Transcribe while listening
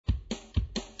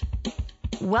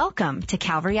Welcome to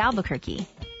Calvary Albuquerque.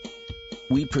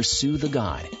 We pursue the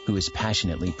God who is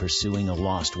passionately pursuing a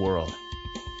lost world.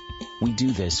 We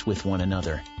do this with one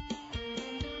another.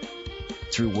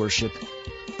 Through worship,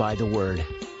 by the Word,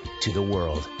 to the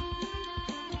world.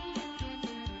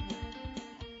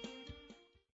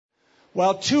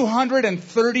 Well,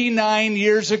 239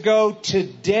 years ago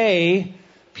today,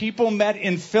 people met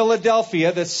in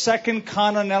Philadelphia, the Second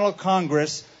Continental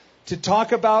Congress, to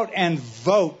talk about and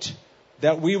vote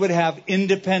that we would have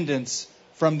independence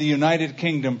from the United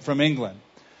Kingdom, from England.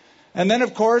 And then,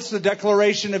 of course, the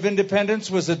Declaration of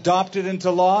Independence was adopted into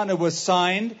law and it was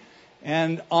signed.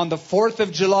 And on the 4th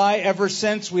of July, ever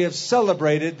since, we have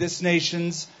celebrated this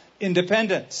nation's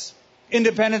independence.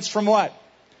 Independence from what?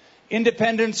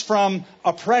 Independence from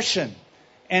oppression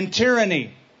and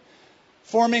tyranny.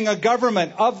 Forming a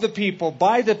government of the people,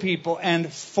 by the people,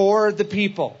 and for the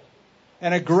people.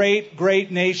 And a great, great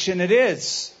nation it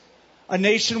is. A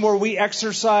nation where we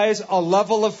exercise a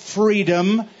level of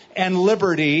freedom and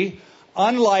liberty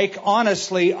unlike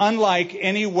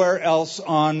anywhere else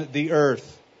on the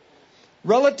earth.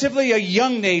 Relatively a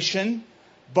young nation,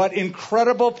 but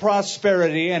incredible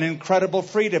prosperity and incredible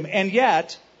freedom. And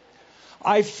yet,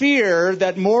 I fear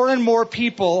that more and more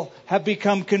people have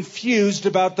become confused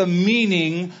about the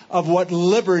meaning of what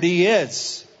liberty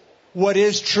is. What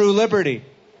is true liberty?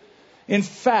 In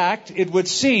fact, it would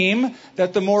seem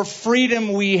that the more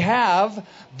freedom we have,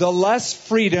 the less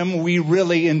freedom we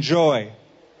really enjoy.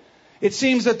 It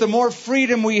seems that the more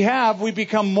freedom we have, we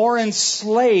become more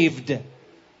enslaved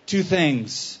to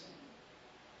things.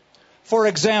 For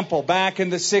example, back in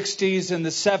the 60s and the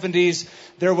 70s,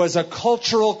 there was a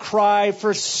cultural cry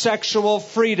for sexual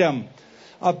freedom,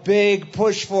 a big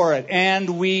push for it,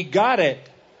 and we got it.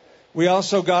 We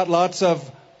also got lots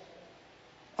of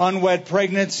unwed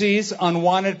pregnancies,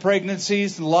 unwanted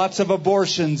pregnancies, lots of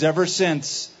abortions ever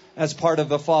since as part of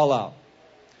the fallout.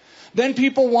 Then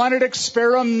people wanted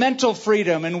experimental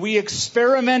freedom, and we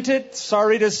experimented,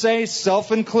 sorry to say,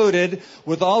 self-included,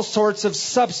 with all sorts of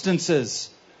substances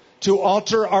to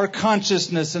alter our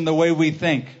consciousness and the way we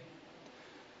think.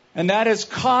 And that has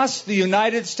cost the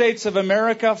United States of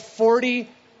America $40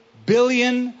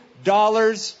 billion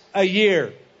a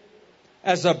year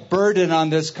as a burden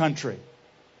on this country.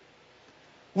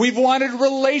 We've wanted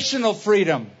relational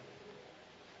freedom.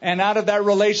 And out of that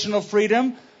relational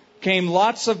freedom came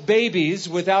lots of babies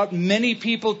without many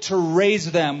people to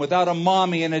raise them, without a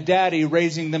mommy and a daddy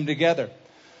raising them together.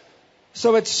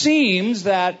 So it seems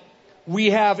that we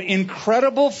have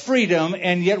incredible freedom,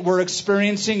 and yet we're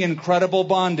experiencing incredible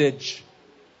bondage.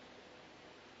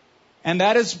 And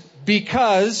that is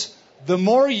because the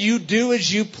more you do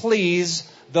as you please,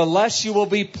 the less you will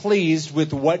be pleased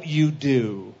with what you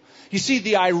do. You see,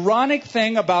 the ironic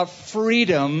thing about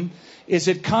freedom is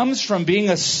it comes from being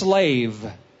a slave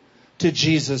to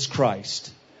Jesus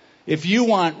Christ. If you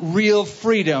want real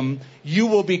freedom, you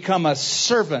will become a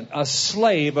servant, a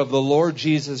slave of the Lord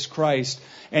Jesus Christ,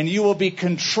 and you will be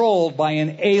controlled by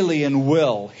an alien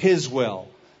will, His will,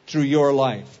 through your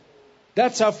life.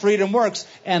 That's how freedom works,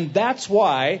 and that's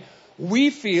why we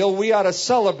feel we ought to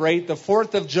celebrate the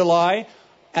 4th of July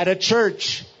at a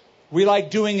church. We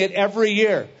like doing it every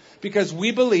year because we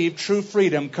believe true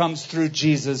freedom comes through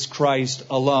Jesus Christ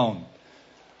alone.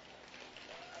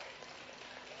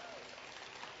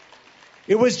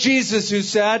 It was Jesus who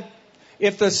said,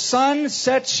 "If the Son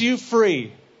sets you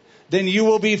free, then you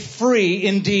will be free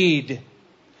indeed."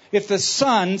 If the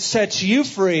Son sets you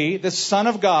free, the Son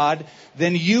of God,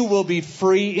 then you will be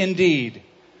free indeed.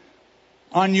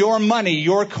 On your money,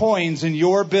 your coins, and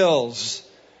your bills,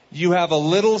 you have a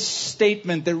little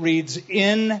statement that reads,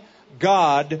 "In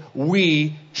God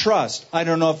we trust." I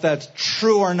don't know if that's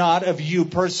true or not of you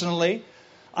personally.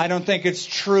 I don't think it's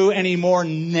true anymore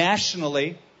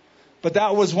nationally. But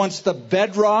that was once the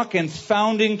bedrock and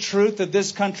founding truth of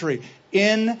this country.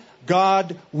 In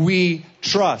God we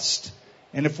trust.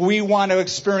 And if we want to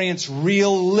experience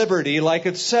real liberty, like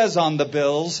it says on the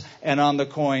bills and on the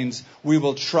coins, we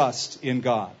will trust in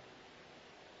God.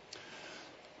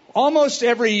 Almost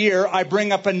every year I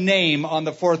bring up a name on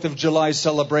the 4th of July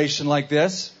celebration like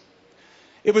this.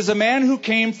 It was a man who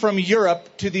came from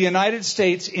Europe to the United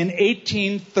States in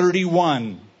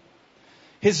 1831.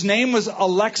 His name was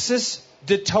Alexis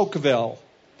de Tocqueville.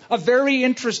 A very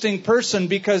interesting person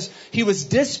because he was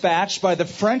dispatched by the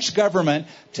French government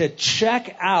to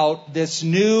check out this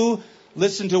new,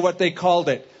 listen to what they called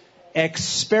it,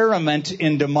 experiment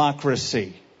in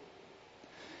democracy.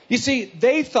 You see,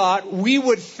 they thought we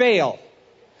would fail.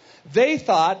 They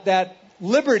thought that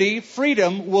liberty,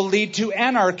 freedom, will lead to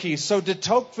anarchy. So de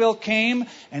Tocqueville came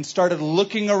and started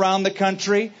looking around the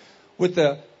country. with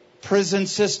the prison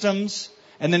systems.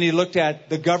 And then he looked at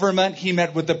the government. He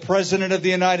met with the President of the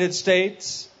United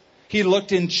States. He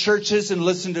looked in churches and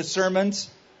listened to sermons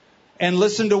and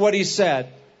listened to what he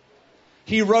said.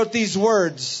 He wrote these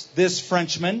words, this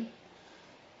Frenchman: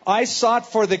 I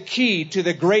sought for the key to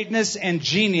the greatness and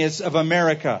genius of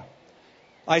America.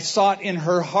 I sought in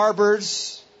her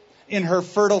harbors, in her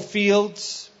fertile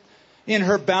fields, in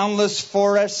her boundless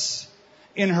forests,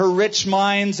 in her rich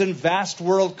mines and vast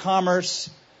world commerce,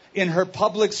 in her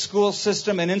public school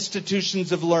system and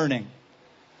institutions of learning.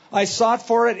 I sought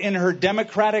for it in her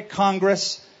democratic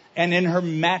Congress and in her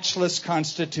matchless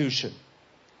Constitution.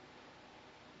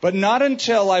 But not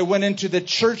until I went into the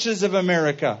churches of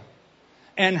America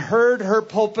and heard her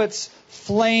pulpits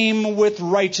flame with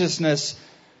righteousness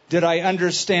did I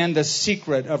understand the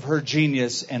secret of her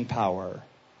genius and power.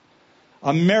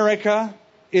 America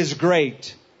is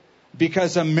great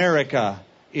because America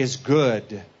is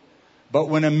good. But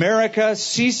when America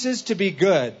ceases to be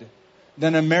good,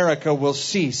 then America will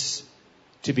cease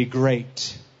to be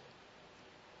great.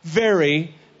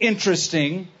 Very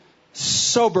interesting,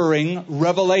 sobering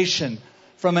revelation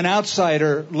from an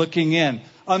outsider looking in.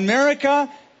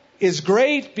 America is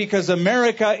great because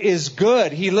America is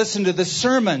good. He listened to the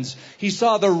sermons. He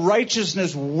saw the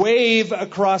righteousness wave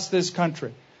across this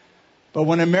country. But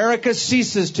when America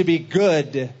ceases to be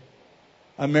good,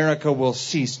 America will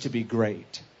cease to be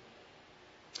great.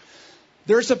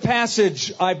 There's a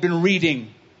passage I've been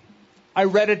reading. I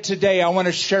read it today. I want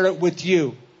to share it with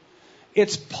you.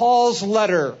 It's Paul's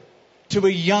letter to a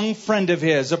young friend of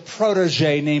his, a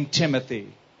protege named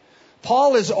Timothy.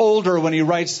 Paul is older when he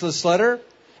writes this letter,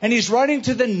 and he's writing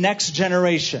to the next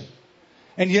generation.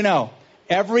 And you know,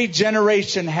 every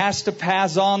generation has to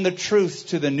pass on the truth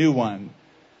to the new one.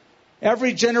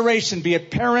 Every generation, be it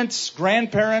parents,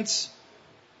 grandparents,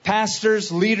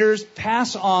 pastors, leaders,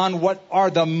 pass on what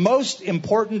are the most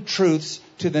important truths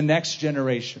to the next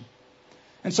generation.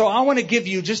 And so I want to give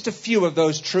you just a few of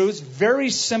those truths, very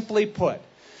simply put.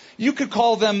 You could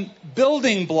call them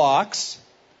building blocks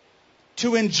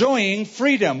to enjoying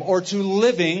freedom or to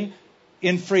living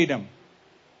in freedom.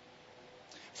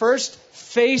 First,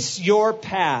 face your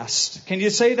past. Can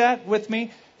you say that with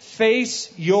me?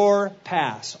 Face your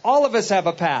past. All of us have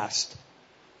a past.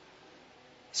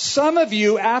 Some of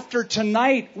you after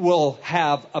tonight will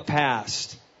have a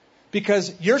past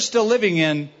because you're still living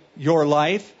in your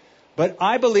life. But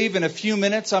I believe in a few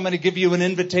minutes I'm going to give you an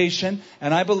invitation,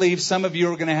 and I believe some of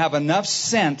you are going to have enough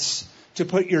sense to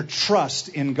put your trust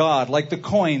in God, like the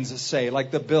coins say,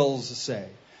 like the bills say.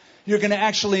 You're going to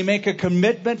actually make a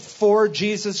commitment for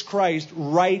Jesus Christ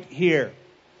right here.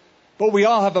 But we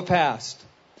all have a past.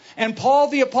 And Paul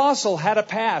the Apostle had a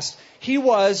past. He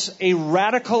was a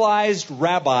radicalized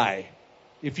rabbi.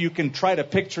 If you can try to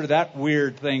picture that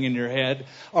weird thing in your head.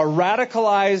 A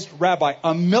radicalized rabbi,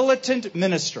 a militant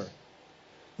minister.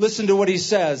 Listen to what he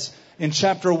says in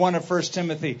chapter 1 of 1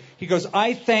 Timothy. He goes,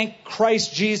 I thank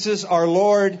Christ Jesus our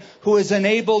Lord, who has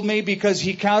enabled me because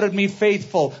he counted me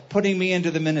faithful, putting me into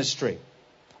the ministry.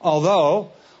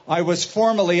 Although I was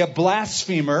formerly a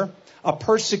blasphemer, a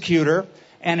persecutor,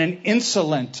 and an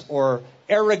insolent or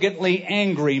arrogantly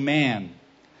angry man.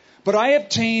 But I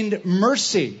obtained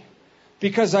mercy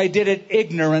because I did it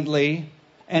ignorantly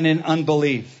and in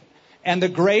unbelief. And the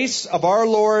grace of our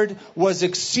Lord was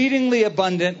exceedingly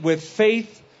abundant with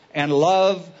faith and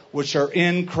love which are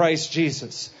in Christ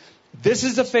Jesus. This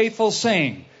is a faithful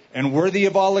saying and worthy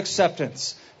of all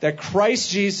acceptance, that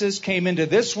Christ Jesus came into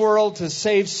this world to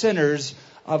save sinners,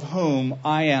 of whom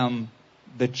I am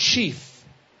the chief.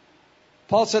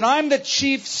 Paul said, I'm the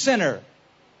chief sinner.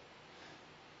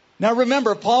 Now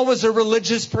remember, Paul was a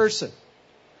religious person,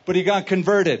 but he got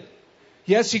converted.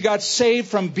 Yes, he got saved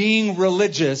from being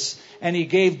religious, and he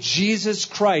gave Jesus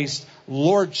Christ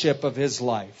lordship of his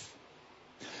life.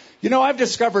 You know, I've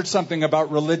discovered something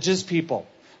about religious people.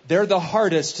 They're the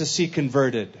hardest to see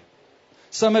converted.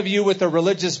 Some of you with a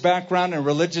religious background and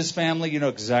religious family, you know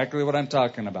exactly what I'm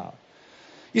talking about.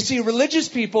 You see, religious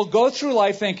people go through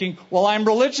life thinking, well, I'm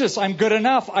religious. I'm good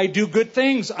enough. I do good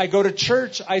things. I go to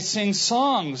church. I sing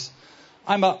songs.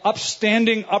 I'm an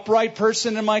upstanding, upright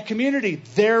person in my community.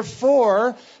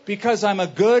 Therefore, because I'm a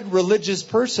good religious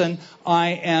person, I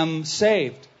am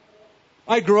saved.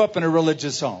 I grew up in a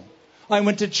religious home. I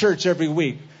went to church every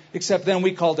week, except then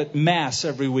we called it Mass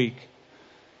every week.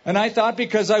 And I thought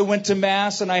because I went to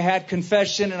Mass and I had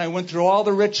confession and I went through all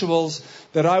the rituals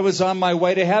that I was on my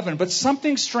way to heaven. But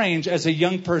something strange as a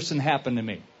young person happened to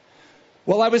me.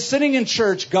 While I was sitting in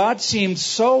church, God seemed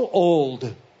so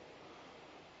old.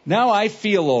 Now I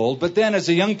feel old, but then as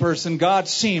a young person, God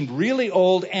seemed really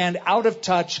old and out of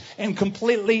touch and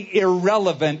completely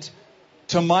irrelevant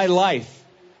to my life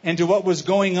and to what was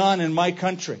going on in my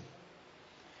country.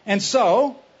 And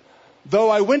so, though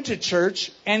I went to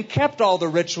church and kept all the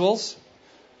rituals,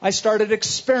 I started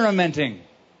experimenting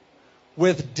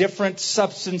with different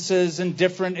substances and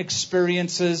different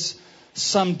experiences,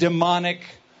 some demonic,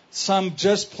 some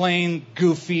just plain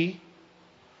goofy,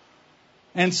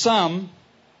 and some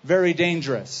very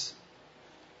dangerous.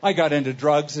 I got into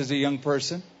drugs as a young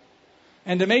person.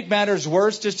 And to make matters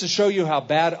worse, just to show you how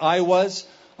bad I was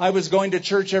going to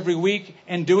church every week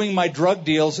and doing my drug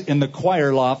deals in the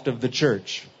choir loft of the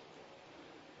church.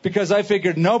 Because I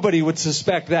figured nobody would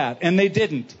suspect that. And they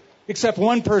didn't. Except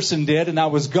one person did, and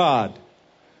that was God.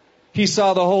 He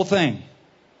saw the whole thing.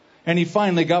 And he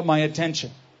finally got my attention.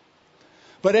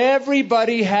 But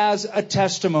everybody has a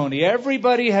testimony.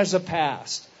 Everybody has a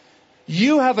past.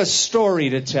 You have a story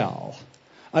to tell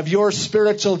of your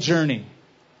spiritual journey.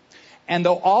 And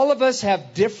though all of us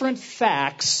have different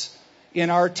facts in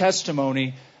our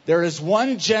testimony, there is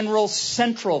one general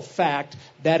central fact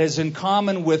that is in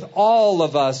common with all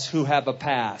of us who have a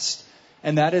past.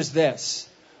 And that is this.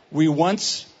 We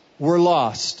once were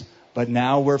lost, but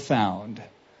now we're found.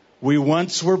 We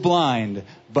once were blind,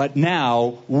 but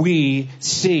now we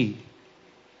see.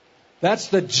 That's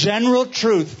the general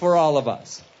truth for all of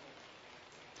us.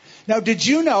 Now, did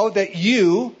you know that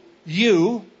you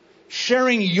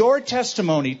sharing your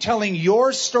testimony, telling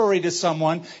your story to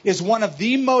someone is one of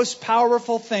the most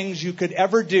powerful things you could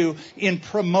ever do in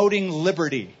promoting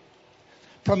liberty,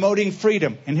 promoting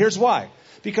freedom? And here's why.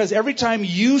 Because every time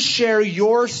you share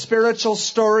your spiritual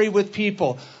story with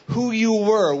people, who you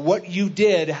were, what you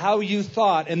did, how you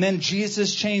thought, and then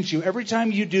Jesus changed you, every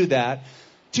time you do that,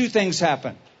 two things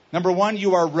happen. Number one,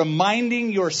 you are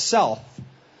reminding yourself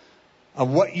of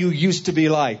what you used to be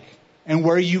like and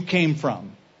where you came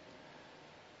from.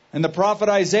 And the prophet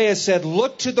Isaiah said,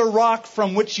 look to the rock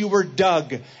from which you were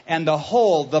dug and the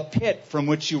hole, the pit from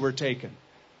which you were taken.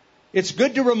 It's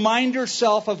good to remind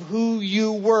yourself of who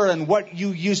you were and what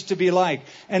you used to be like.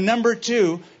 And number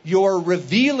two, you're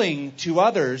revealing to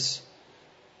others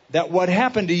that what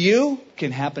happened to you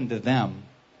can happen to them.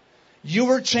 You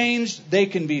were changed, they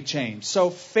can be changed. So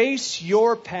face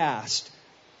your past.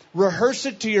 Rehearse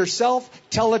it to yourself,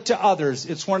 tell it to others.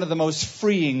 It's one of the most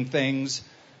freeing things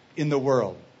in the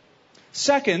world.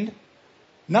 Second,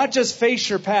 not just face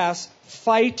your past,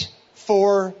 fight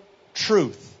for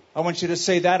truth. I want you to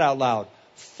say that out loud.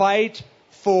 Fight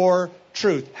for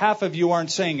truth. Half of you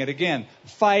aren't saying it again.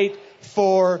 Fight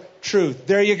for truth.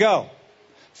 There you go.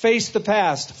 Face the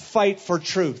past, fight for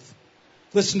truth.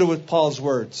 Listen to Paul's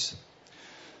words.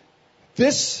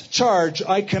 This charge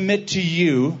I commit to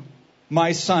you,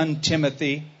 my son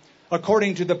Timothy,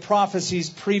 according to the prophecies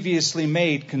previously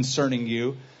made concerning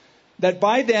you, that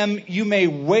by them you may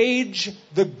wage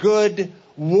the good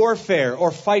warfare,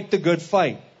 or fight the good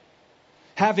fight,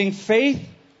 having faith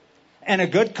and a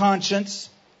good conscience,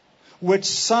 which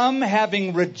some,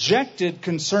 having rejected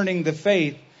concerning the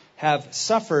faith, have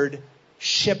suffered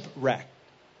shipwreck.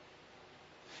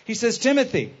 He says,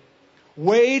 Timothy,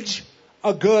 wage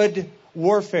a good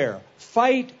warfare.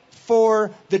 Fight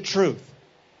for the truth.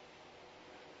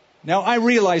 Now, I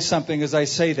realize something as I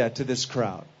say that to this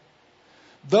crowd.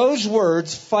 Those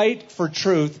words, fight for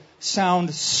truth,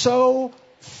 sound so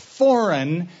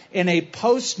foreign in a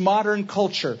postmodern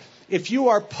culture. If you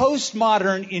are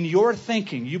postmodern in your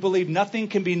thinking, you believe nothing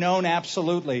can be known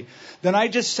absolutely, then I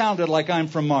just sounded like I'm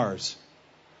from Mars.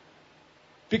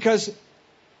 Because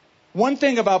one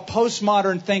thing about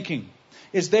postmodern thinking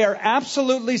is they are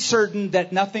absolutely certain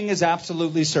that nothing is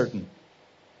absolutely certain.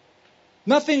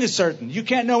 Nothing is certain. You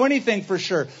can't know anything for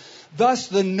sure. Thus,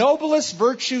 the noblest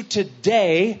virtue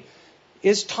today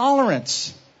is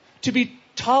tolerance. To be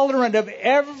tolerant of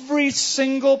every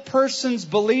single person's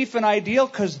belief and ideal,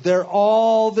 because they're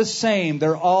all the same.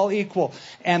 They're all equal.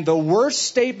 And the worst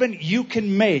statement you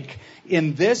can make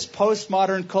in this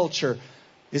postmodern culture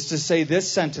is to say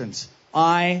this sentence: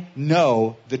 I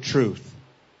know the truth.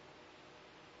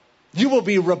 You will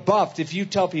be rebuffed if you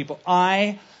tell people,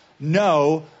 I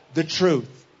know the truth.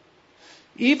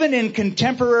 Even in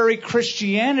contemporary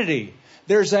Christianity,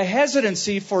 there's a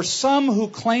hesitancy for some who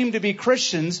claim to be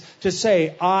Christians to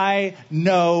say, I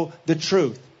know the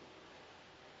truth.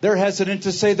 They're hesitant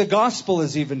to say the gospel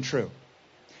is even true.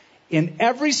 In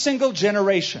every single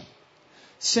generation,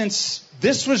 since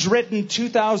this was written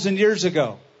 2,000 years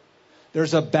ago,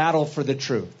 there's a battle for the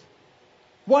truth.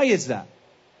 Why is that?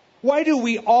 Why do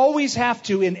we always have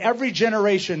to, in every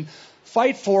generation,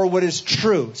 fight for what is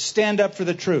true, stand up for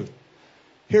the truth?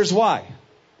 Here's why.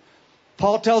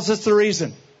 Paul tells us the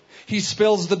reason. He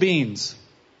spills the beans.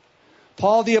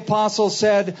 Paul the apostle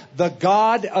said, the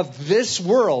God of this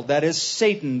world, that is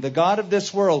Satan, the God of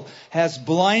this world, has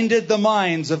blinded the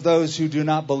minds of those who do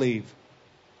not believe.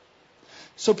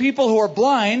 So people who are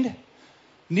blind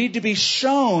need to be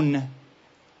shown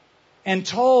and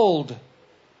told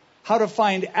how to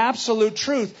find absolute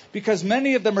truth, because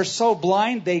many of them are so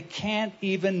blind they can't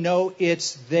even know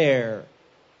it's there.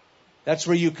 That's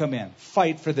where you come in.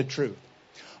 Fight for the truth.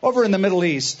 Over in the Middle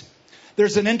East,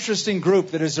 there's an interesting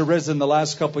group that has arisen the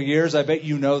last couple of years. I bet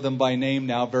you know them by name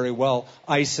now very well.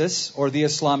 ISIS, or the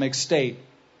Islamic State.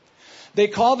 They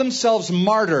call themselves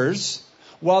martyrs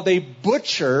while they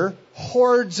butcher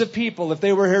hordes of people. If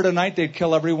they were here tonight, they'd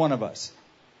kill every one of us.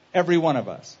 Every one of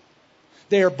us.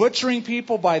 They are butchering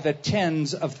people by the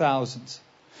tens of thousands.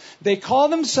 They call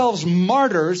themselves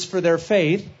martyrs for their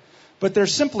faith, but they're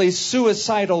simply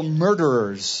suicidal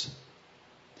murderers.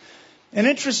 An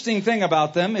interesting thing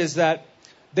about them is that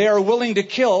they are willing to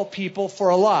kill people for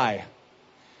a lie.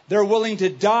 They're willing to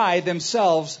die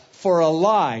themselves for a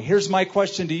lie. Here's my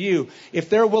question to you. If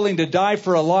they're willing to die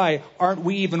for a lie, aren't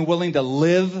we even willing to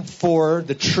live for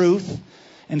the truth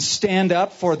and stand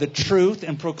up for the truth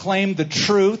and proclaim the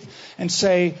truth and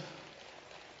say,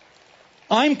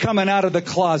 I'm coming out of the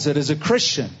closet as a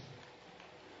Christian,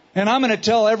 and I'm going to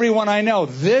tell everyone I know,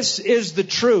 this is the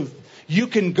truth. You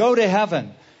can go to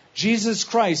heaven. Jesus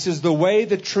Christ is the way,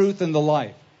 the truth, and the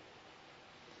life.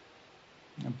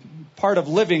 Part of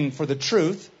living for the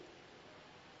truth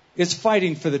is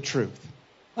fighting for the truth.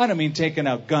 I don't mean taking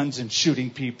out guns and shooting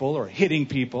people or hitting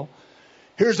people.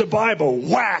 Here's a Bible,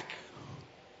 whack!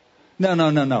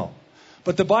 No.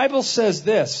 But the Bible says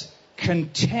this,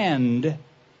 contend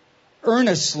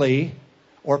earnestly,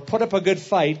 or put up a good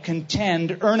fight,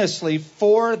 contend earnestly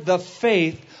for the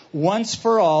faith once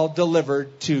for all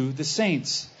delivered to the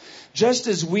saints. Just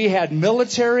as we had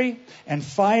military and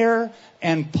fire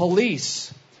and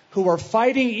police who are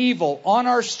fighting evil on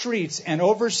our streets and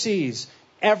overseas,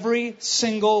 every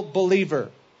single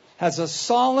believer has a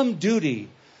solemn duty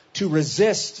to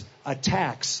resist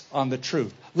attacks on the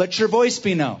truth. Let your voice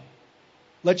be known.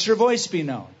 Let your voice be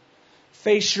known.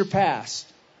 Face your past.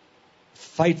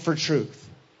 Fight for truth.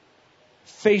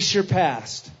 Face your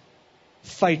past.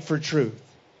 Fight for truth.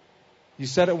 You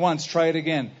said it once, try it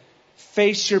again.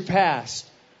 Face your past.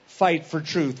 Fight for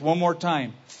truth. One more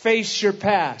time. Face your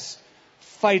past.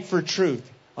 Fight for truth.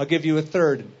 I'll give you a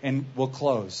third and we'll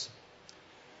close.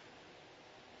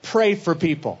 Pray for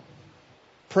people.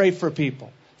 Pray for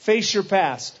people. Face your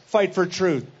past. Fight for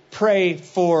truth. Pray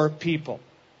for people.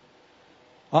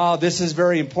 Oh, this is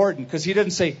very important because he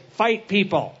didn't say fight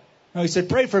people. No, he said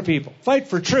pray for people. Fight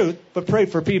for truth, but pray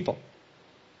for people.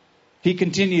 He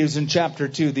continues in chapter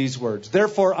 2 these words.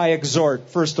 Therefore I exhort,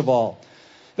 first of all,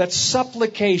 that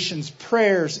supplications,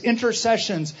 prayers,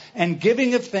 intercessions, and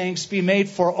giving of thanks be made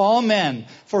for all men,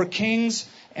 for kings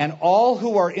and all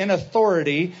who are in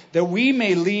authority, that we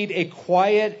may lead a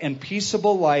quiet and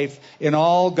peaceable life in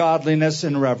all godliness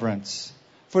and reverence.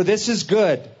 For this is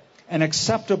good and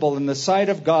acceptable in the sight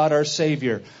of God our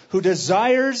Savior, who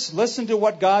desires, listen to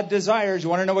what God desires. You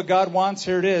want to know what God wants?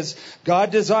 Here it is.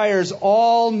 God desires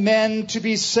all men to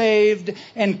be saved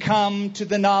and come to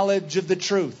the knowledge of the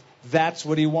truth. That's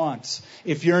what He wants.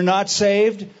 If you're not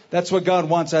saved, that's what God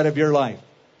wants out of your life.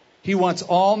 He wants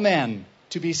all men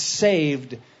to be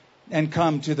saved and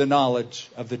come to the knowledge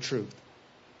of the truth.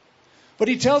 But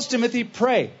he tells Timothy,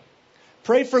 pray.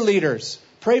 Pray for leaders.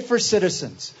 Pray for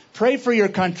citizens. Pray for your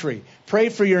country. Pray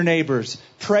for your neighbors.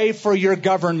 Pray for your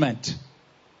government.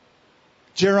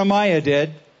 Jeremiah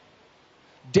did.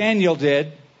 Daniel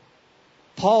did.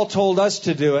 Paul told us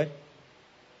to do it.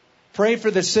 Pray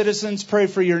for the citizens. Pray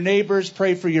for your neighbors.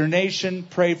 Pray for your nation.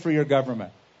 Pray for your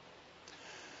government.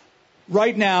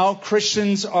 Right now,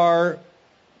 Christians are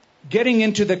getting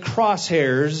into the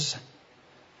crosshairs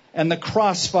and the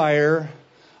crossfire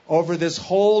over this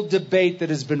whole debate that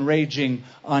has been raging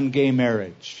on gay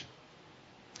marriage.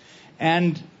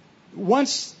 And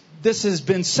once this has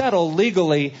been settled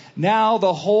legally, now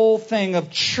the whole thing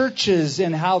of churches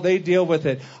and how they deal with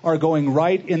it are going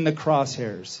right in the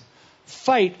crosshairs.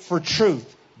 Fight for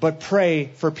truth, but pray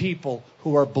for people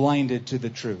who are blinded to the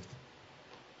truth.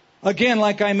 Again,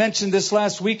 like I mentioned this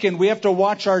last weekend, we have to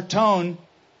watch our tone.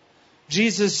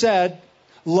 Jesus said,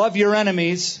 love your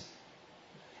enemies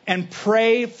and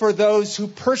pray for those who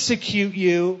persecute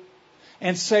you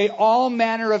and say all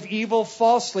manner of evil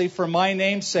falsely for my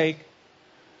name's sake.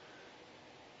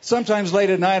 Sometimes late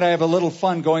at night I have a little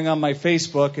fun going on my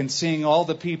Facebook and seeing all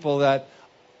the people that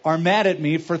are mad at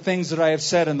me for things that I have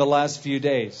said in the last few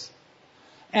days.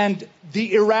 And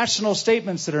the irrational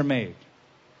statements that are made.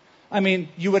 I mean,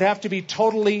 you would have to be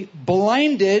totally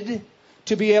blinded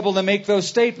to be able to make those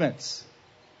statements.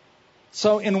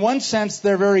 So in one sense,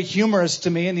 they're very humorous to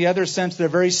me. In the other sense, they're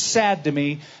very sad to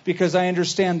me because I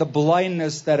understand the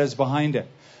blindness that is behind it.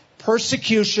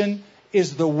 Persecution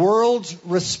is the world's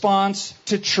response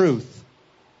to truth.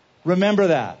 Remember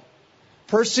that.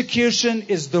 Persecution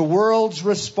is the world's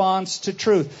response to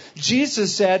truth.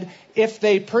 Jesus said, if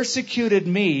they persecuted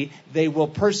me, they will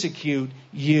persecute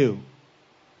you.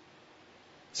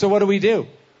 So what do?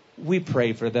 We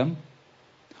pray for them.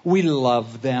 We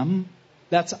love them.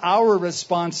 That's our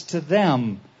response to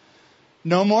them.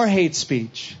 No more hate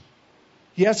speech.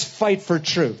 Yes, fight for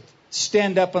truth.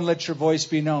 Stand up and let your voice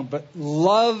be known. But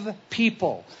love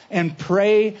people and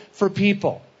pray for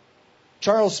people.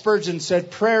 Charles Spurgeon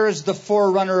said, prayer is the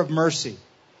forerunner of mercy.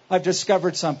 I've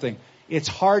discovered something. It's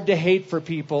hard to hate for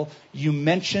people you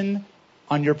mention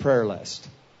on your prayer list.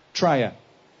 Try it.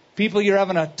 People you're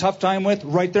having a tough time with,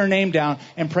 write their name down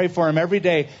and pray for them every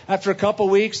day. After a couple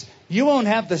weeks, you won't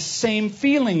have the same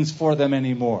feelings for them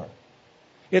anymore.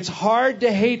 It's hard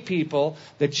to hate people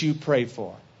that you pray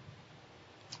for.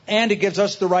 And it gives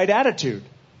us the right attitude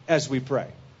as we pray.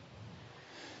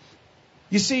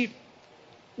 You see,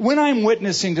 when I'm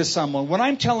witnessing to someone, when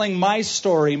I'm telling my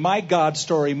story, my God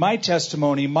story, my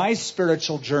testimony, my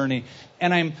spiritual journey,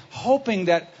 and I'm hoping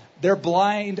that their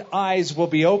blind eyes will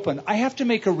be open, I have to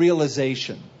make a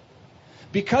realization.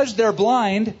 Because they're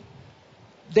blind,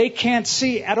 they can't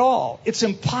see at all. It's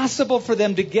impossible for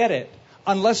them to get it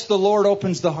unless the Lord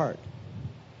opens the heart.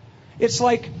 It's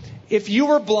like if you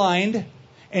were blind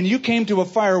and you came to a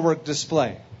firework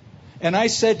display and I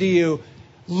said to you,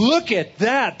 look at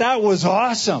that, that was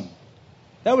awesome.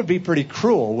 That would be pretty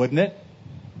cruel, wouldn't it?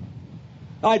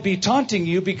 I'd be taunting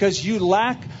you because you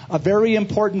lack a very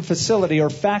important facility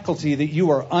or faculty that you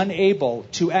are unable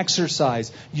to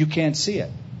exercise. You can't see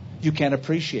it. You can't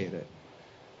appreciate it.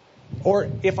 Or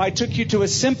if I took you to a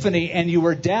symphony and you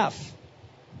were deaf,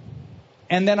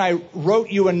 and then I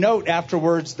wrote you a note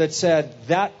afterwards that said,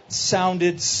 that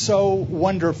sounded so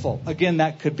wonderful. Again,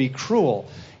 that could be cruel.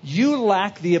 You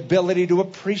lack the ability to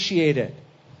appreciate it.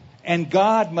 And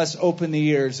God must open the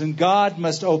ears, and God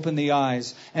must open the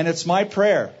eyes. And it's my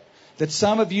prayer that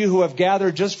some of you who have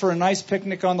gathered just for a nice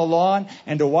picnic on the lawn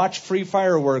and to watch free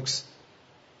fireworks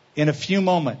in a few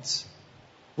moments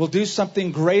will do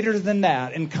something greater than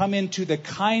that and come into the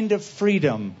kind of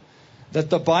freedom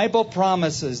that the Bible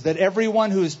promises that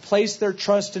everyone who has placed their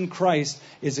trust in Christ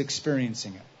is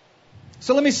experiencing it.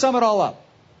 So let me sum it all up.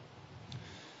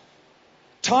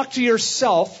 Talk to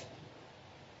yourself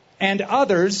and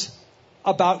others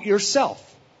about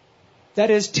yourself.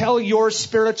 That is, tell your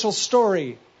spiritual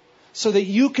story so that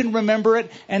you can remember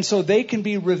it and so they can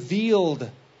be revealed.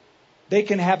 They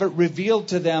can have it revealed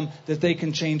to them that they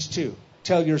can change too.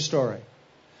 Tell your story.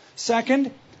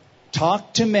 Second,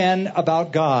 talk to men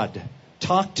about God.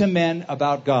 Talk to men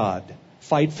about God.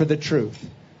 Fight for the truth.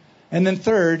 And then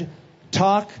third,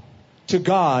 talk to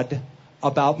God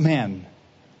about men.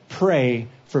 Pray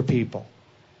for people.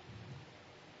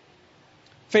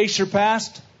 Face your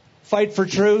past, fight for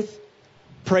truth,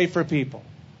 pray for people.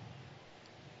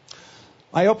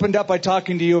 I opened up by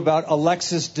talking to you about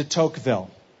Alexis de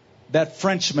Tocqueville, that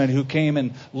Frenchman who came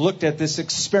and looked at this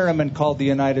experiment called the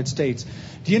United States.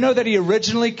 Do you know that he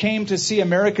originally came to see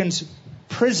Americans'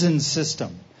 prison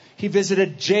system? He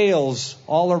visited jails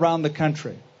all around the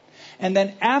country. And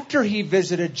then after he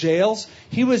visited jails,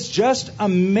 he was just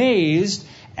amazed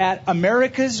at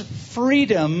America's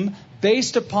freedom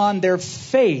based upon their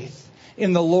faith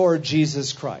in the Lord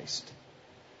Jesus Christ.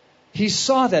 He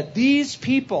saw that these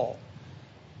people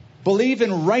believe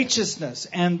in righteousness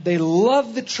and they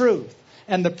love the truth.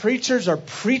 And the preachers are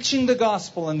preaching the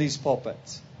gospel in these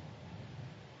pulpits.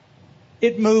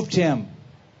 It moved him.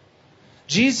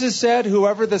 Jesus said,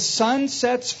 whoever the Son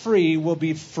sets free will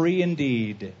be free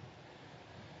indeed.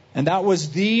 And that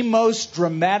was the most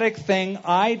dramatic thing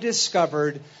I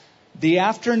discovered the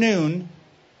afternoon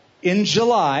in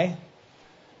July,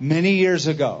 many years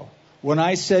ago, when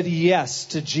I said yes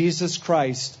to Jesus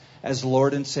Christ as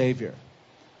Lord and Savior.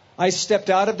 I stepped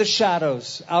out of the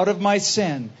shadows, out of my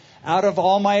sin, out of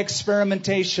all my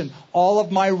experimentation, all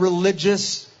of my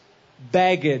religious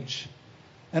baggage.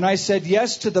 And I said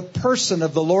yes to the person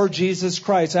of the Lord Jesus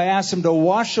Christ. I asked him to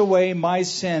wash away my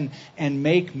sin and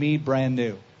make me brand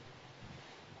new.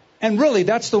 And really,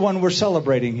 that's the one we're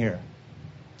celebrating here.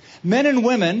 Men and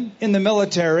women in the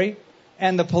military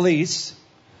and the police,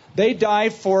 they die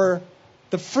for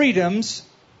the freedoms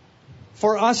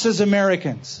for us as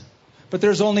Americans. But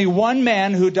there's only one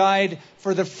man who died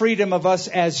for the freedom of us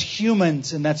as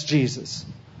humans, and that's Jesus.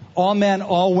 All men,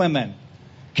 all women.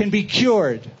 can be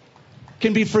cured,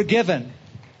 can be forgiven.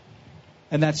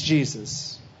 And that's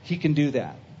Jesus. He can do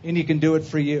that. And He can do it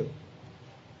for you.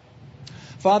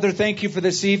 Father, thank you for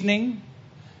this evening.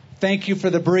 Thank you for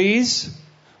the breeze.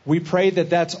 We pray that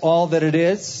that's all that it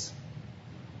is.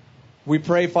 We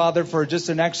pray, Father, for just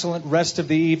an excellent rest of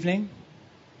the evening.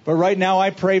 But right now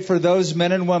I pray for those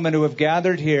men and women who have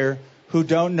gathered here who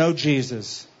don't know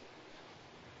Jesus.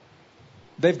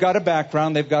 They've got a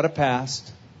background, they've got a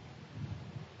past.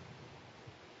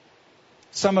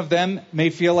 Some of them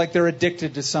may feel like they're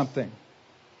addicted to something.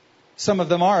 Some of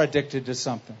them are addicted to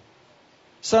something.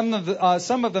 Some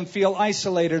of them feel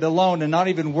isolated, alone, and not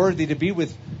even worthy to be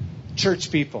with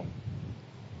church people.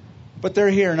 But they're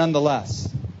here nonetheless.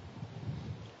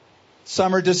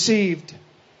 Some are deceived.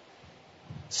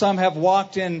 Some have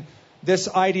walked in this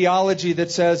ideology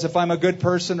that says if I'm a good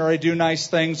person or I do nice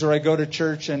things or I go to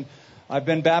church and I've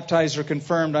been baptized or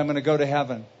confirmed, I'm going to go to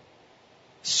heaven.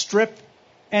 Strip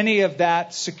any of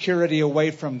that security away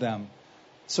from them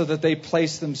so that they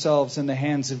place themselves in the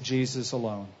hands of Jesus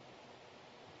alone.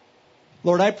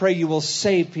 Lord, I pray you will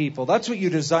save people. That's what you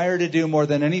desire to do more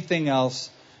than anything else.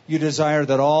 You desire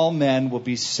that all men will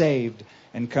be saved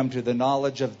and come to the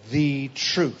knowledge of the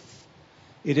truth.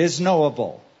 It is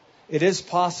knowable. It is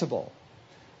possible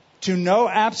to know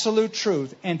absolute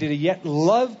truth and to yet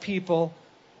love people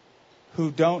who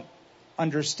don't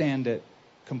understand it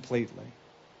completely.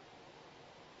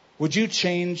 Would you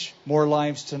change more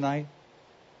lives tonight?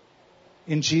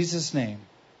 In Jesus' name,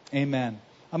 amen.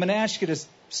 I'm going to ask you to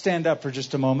stand up for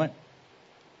just a moment.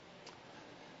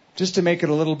 Just to make it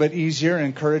a little bit easier and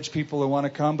encourage people who want to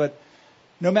come. But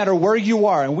no matter where you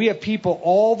are, and we have people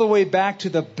all the way back to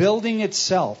the building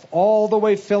itself, all the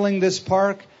way filling this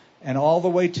park, and all the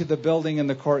way to the building in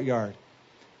the courtyard.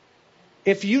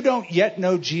 If you don't yet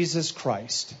know Jesus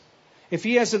Christ, if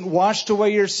He hasn't washed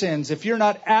away your sins, if you're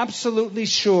not absolutely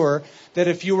sure that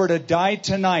if you were to die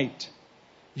tonight,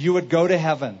 you would go to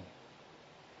heaven,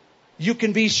 you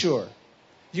can be sure.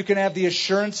 You can have the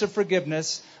assurance of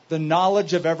forgiveness, the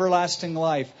knowledge of everlasting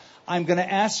life. I'm going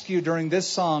to ask you during this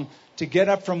song to get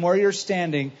up from where you're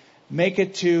standing, make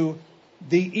it to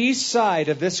the east side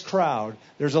of this crowd.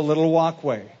 There's a little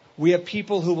walkway. We have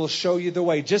people who will show you the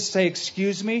way. Just say,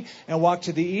 excuse me, and walk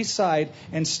to the east side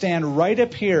and stand right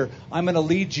up here. I'm going to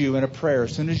lead you in a prayer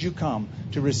as soon as you come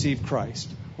to receive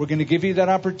Christ. We're going to give you that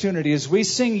opportunity. As we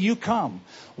sing, you come.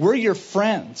 We're your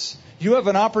friends. You have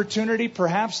an opportunity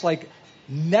perhaps like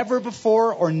never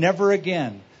before or never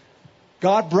again.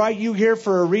 God brought you here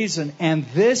for a reason, and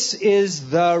this is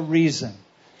the reason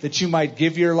that you might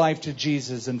give your life to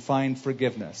Jesus and find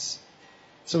forgiveness.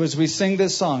 So as we sing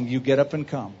this song, you get up and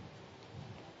come.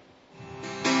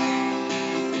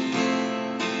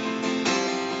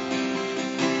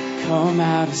 Come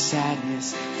out of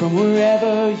sadness from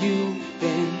wherever you've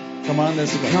been. Come on,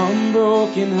 this way. Come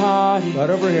broken hearted. Right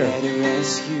over here. Let a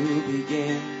rescue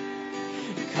begin.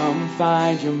 Come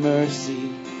find your mercy.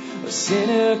 A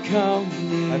sinner come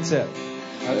near. That's it.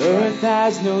 Earth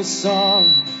has no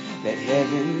sorrow that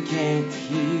heaven can't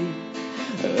heal.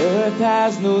 Earth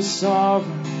has no sorrow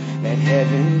that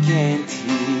heaven can't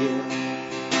heal.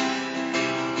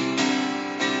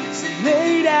 So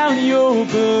lay down your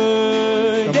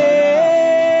burdens.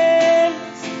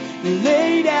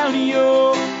 Lay down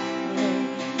your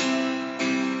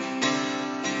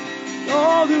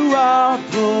all who are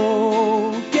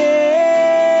broken.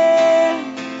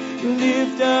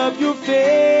 Lift up your face.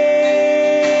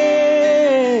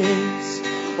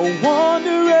 A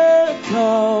wanderer,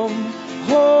 come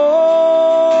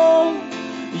home.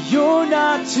 You're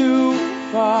not too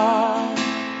far.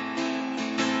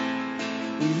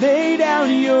 Lay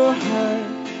down your hurt.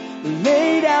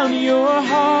 Lay down your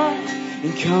heart.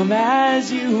 And come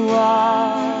as you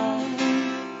are.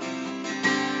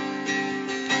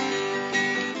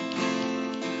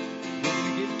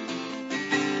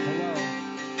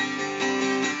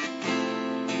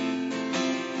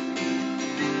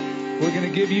 We're going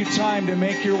to give you time to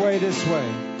make your way this way.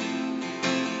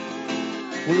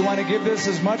 We want to give this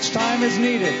as much time as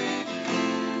needed.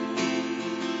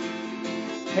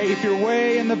 Hey, if you're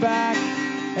way in the back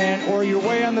or you're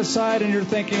way on the side and you're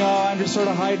thinking, oh, I'm just sort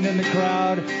of hiding in the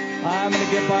crowd. I'm going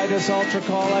to get by this altar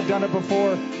call. I've done it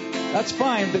before. That's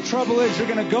fine. The trouble is you're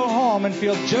going to go home and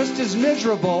feel just as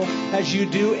miserable as you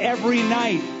do every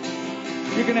night.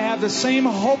 You're going to have the same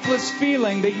hopeless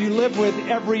feeling that you live with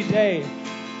every day.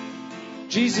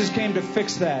 Jesus came to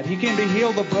fix that. He came to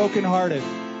heal the brokenhearted.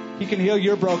 He can heal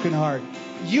your broken heart.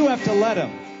 You have to let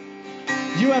Him.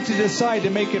 You have to decide to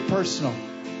make it personal.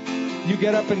 You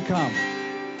get up and come.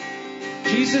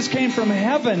 Jesus came from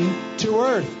heaven to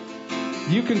earth.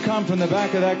 You can come from the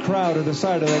back of that crowd or the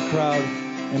side of that crowd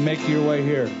and make your way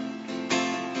here.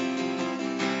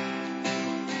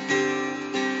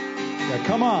 Yeah,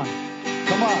 come on.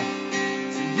 Come on.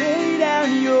 So lay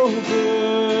down your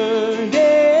burdens.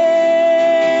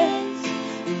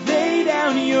 Lay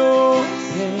down your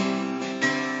pain.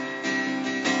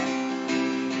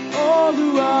 All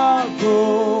who are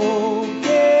broken,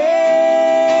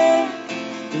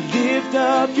 lift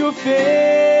up your face.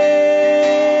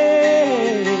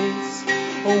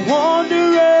 A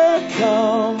wanderer,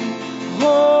 come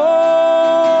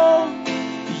home.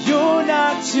 You're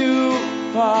not too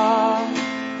far.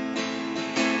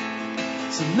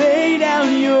 So lay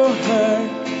down your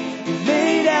hurt,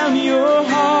 lay down your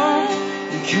heart,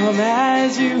 and come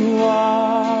as you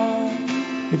are.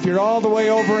 If you're all the way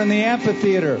over in the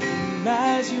amphitheater, Come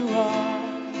as you are.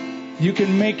 you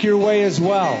can make your way as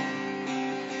well.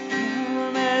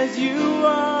 Come as you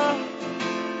are.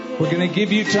 We're going to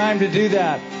give you time to do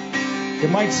that. It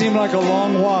might seem like a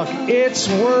long walk. It's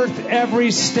worth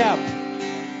every step.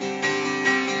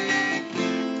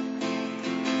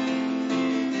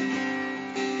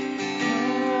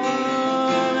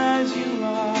 Come as you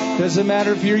are. Doesn't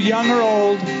matter if you're young or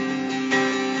old,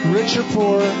 rich or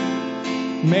poor,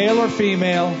 male or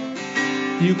female,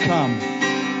 you come.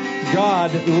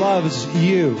 God loves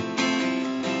you.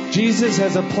 Jesus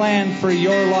has a plan for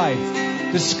your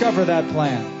life. Discover that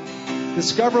plan.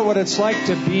 Discover what it's like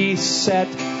to be set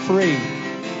free.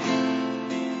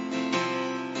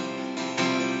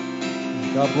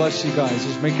 God bless you guys.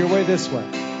 Just make your way this way.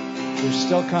 They're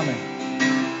still coming.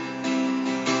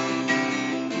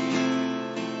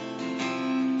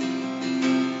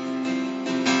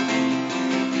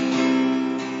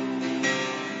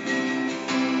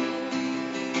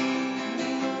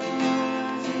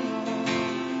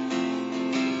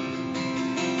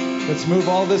 Let's move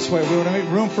all this way. We want to make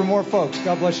room for more folks.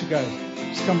 God bless you guys.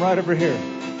 Just come right over here.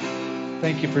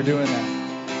 Thank you for doing that.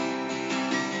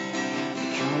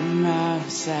 Come out of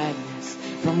sadness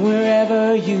from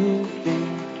wherever you've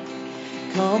been.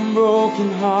 Come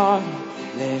broken hearted,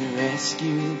 let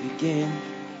rescue begin.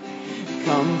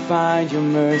 Come find your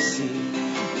mercy,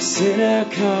 sinner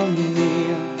come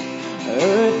near.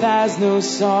 Earth has no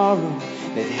sorrow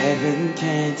that heaven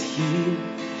can't heal.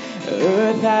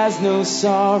 Earth has no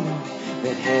sorrow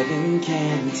that heaven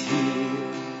can't heal.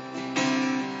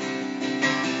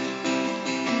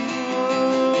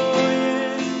 Oh,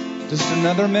 yes. Just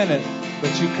another minute,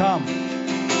 but you come.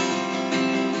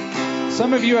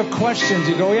 Some of you have questions.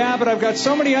 You go, yeah, but I've got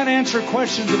so many unanswered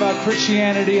questions about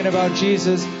Christianity and about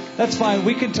Jesus. That's fine.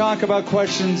 We can talk about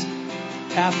questions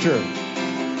after.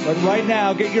 But right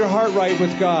now, get your heart right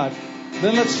with God.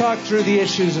 Then let's talk through the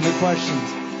issues and the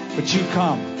questions. But you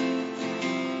come.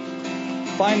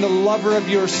 Find the lover of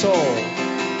your soul.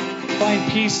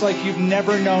 Find peace like you've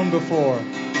never known before.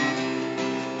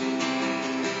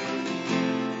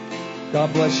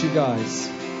 God bless you guys.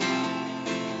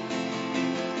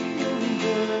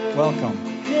 Welcome.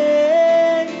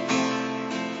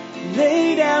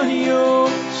 Lay down your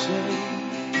shame.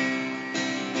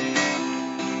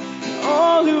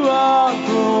 All who are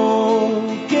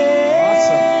broken,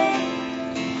 Awesome.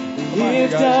 lift Come on, you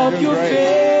guys, up you're your doing great.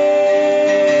 face.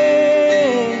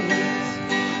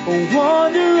 A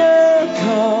wanderer,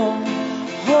 come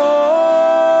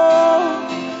home.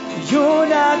 You're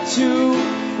not too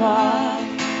far.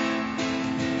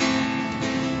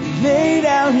 Lay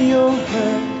down your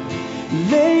hurt,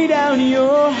 lay down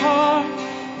your heart,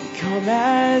 come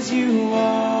as you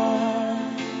are.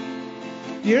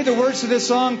 You hear the words of this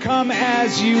song, come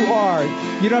as you are.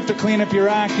 You don't have to clean up your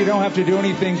act. You don't have to do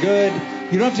anything good.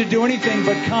 You don't have to do anything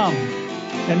but come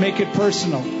and make it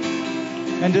personal.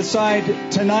 And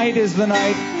decide tonight is the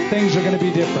night things are going to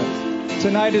be different.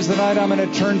 Tonight is the night I'm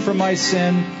going to turn from my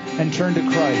sin and turn to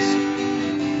Christ.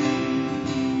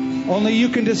 Only you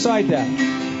can decide that.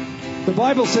 The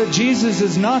Bible said Jesus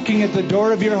is knocking at the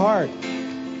door of your heart.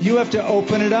 You have to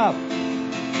open it up.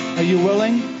 Are you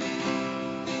willing?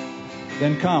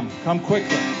 Then come. Come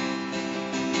quickly.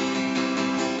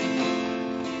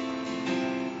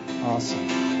 Awesome.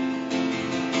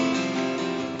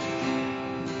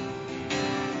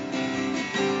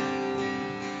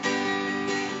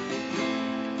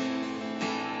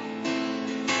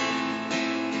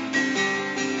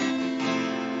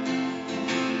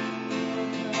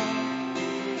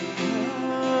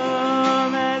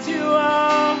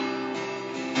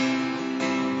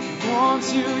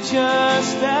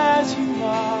 Just as you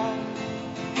are.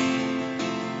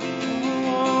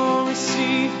 Oh,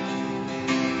 receive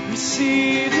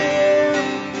Him.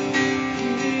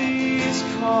 He's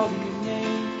calling your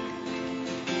name.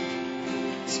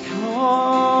 He's calling.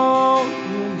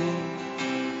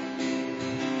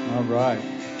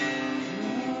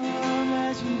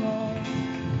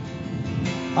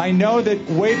 I know that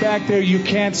way back there you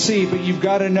can't see, but you've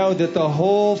got to know that the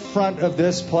whole front of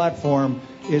this platform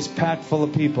is packed full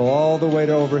of people all the way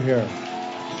to over here.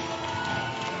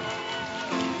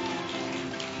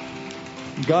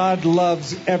 God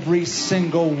loves every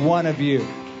single one of you.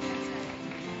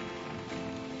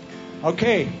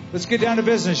 Okay, let's get down to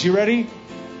business. You ready?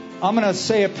 I'm going to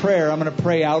say a prayer. I'm going to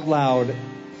pray out loud.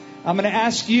 I'm going to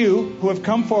ask you who have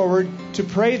come forward to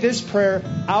pray this prayer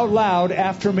out loud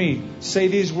after me. Say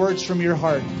these words from your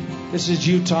heart. This is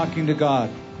you talking to God.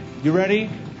 You ready?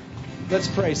 Let's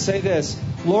pray. Say this.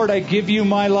 Lord, I give you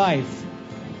my life.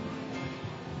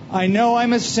 I know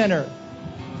I'm a sinner.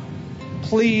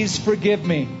 Please forgive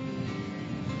me.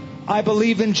 I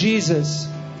believe in Jesus.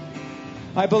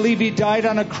 I believe He died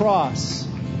on a cross.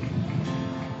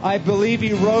 I believe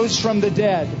He rose from the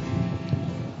dead.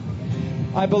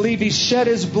 I believe He shed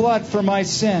His blood for my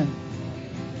sin.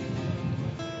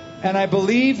 And I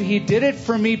believe He did it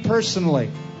for me personally.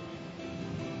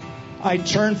 I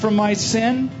turn from my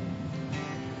sin.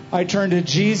 I turn to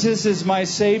Jesus as my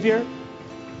Savior.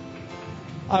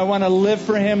 I want to live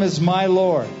for Him as my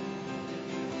Lord.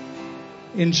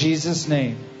 In Jesus'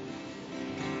 name.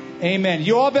 Amen.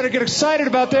 You all better get excited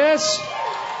about this.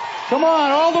 Come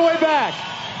on, all the way back.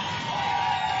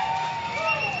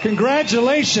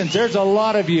 Congratulations. There's a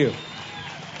lot of you.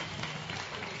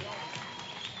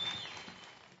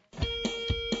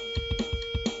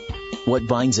 What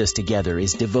binds us together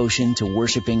is devotion to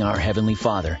worshiping our Heavenly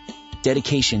Father,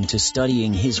 dedication to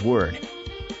studying His Word,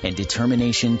 and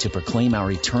determination to proclaim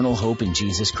our eternal hope in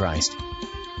Jesus Christ.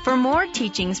 For more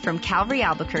teachings from Calvary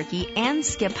Albuquerque and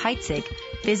Skip Heitzig,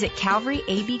 visit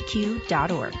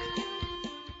calvaryabq.org.